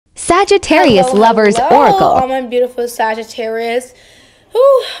Sagittarius Lovers Oracle. All my beautiful Sagittarius.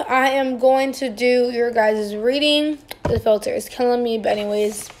 Whew, I am going to do your guys' reading. The filter is killing me, but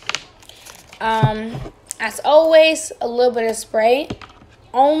anyways. As always, a little bit of spray.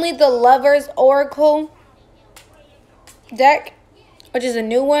 Only the Lovers Oracle deck, which is a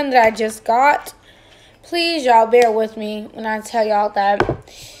new one that I just got. Please, y'all, bear with me when I tell y'all that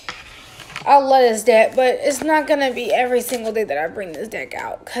I love this deck, but it's not going to be every single day that I bring this deck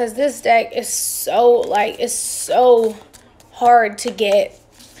out, because this deck is so, it's so hard to get.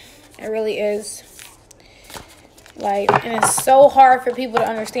 It really is. And it's so hard for people to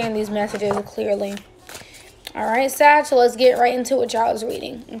understand these messages clearly. All right, Sag, so let's get right into what y'all is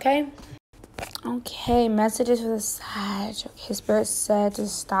reading, okay? Okay, messages for the Sag. Okay, Spirit said to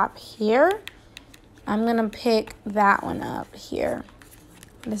stop here. I'm going to pick that one up here.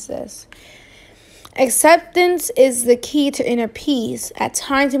 What is this? Acceptance is the key to inner peace. At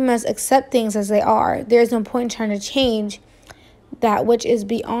times, we must accept things as they are. There is no point in trying to change that which is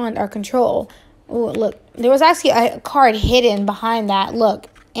beyond our control. Ooh, look, there was actually a card hidden behind that. Look,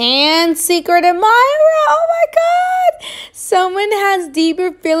 and Secret Admirer. Oh my God. Someone has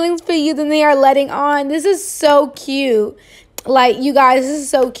deeper feelings for you than they are letting on. This is so cute. You guys, this is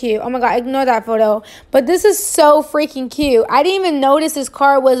so cute. Oh my God, ignore that photo. But this is so freaking cute. I didn't even notice this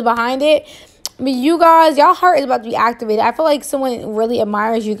card was behind it. But you guys, y'all heart is about to be activated. I feel like someone really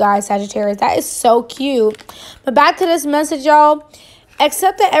admires you guys, Sagittarius. That is so cute. But back to this message, y'all.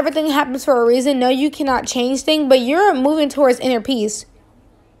 Accept that everything happens for a reason. No, you cannot change things, but you're moving towards inner peace.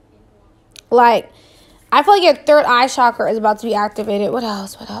 I feel like your third eye chakra is about to be activated. What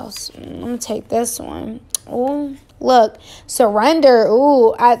else? What else? I'm going to take this one. Oh, look. Surrender.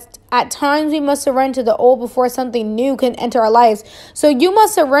 Ooh, at times we must surrender to the old before something new can enter our lives. So you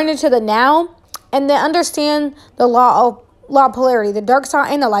must surrender to the now and then understand the law of polarity, the dark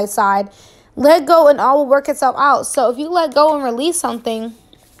side and the light side. Let go and all will work itself out. So if you let go and release something,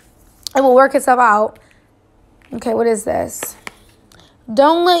 it will work itself out. Okay, what is this?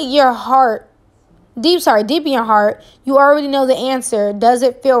 Don't let your heart, deep in your heart, you already know the answer. Does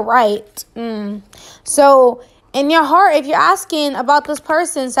it feel right? So in your heart, if you're asking about this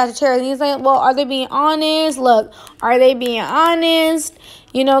person, Sagittarius, and he's like, well, are they being honest? Look, are they being honest?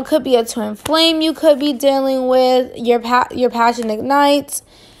 You know, it could be a twin flame you could be dealing with. Your passion ignites.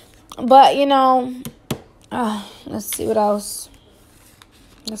 But, you know, let's see what else.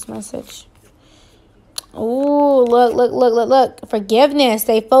 This message. Oh, look. Forgiveness.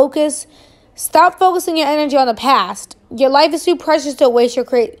 Stop focusing your energy on the past. Your life is too precious to waste you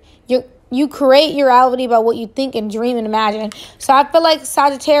create your reality by what you think and dream and imagine. So I feel like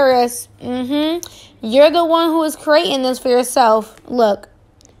Sagittarius, you're the one who is creating this for yourself. Look,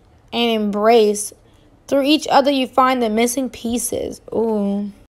 and embrace. Through each other, you find the missing pieces. Ooh.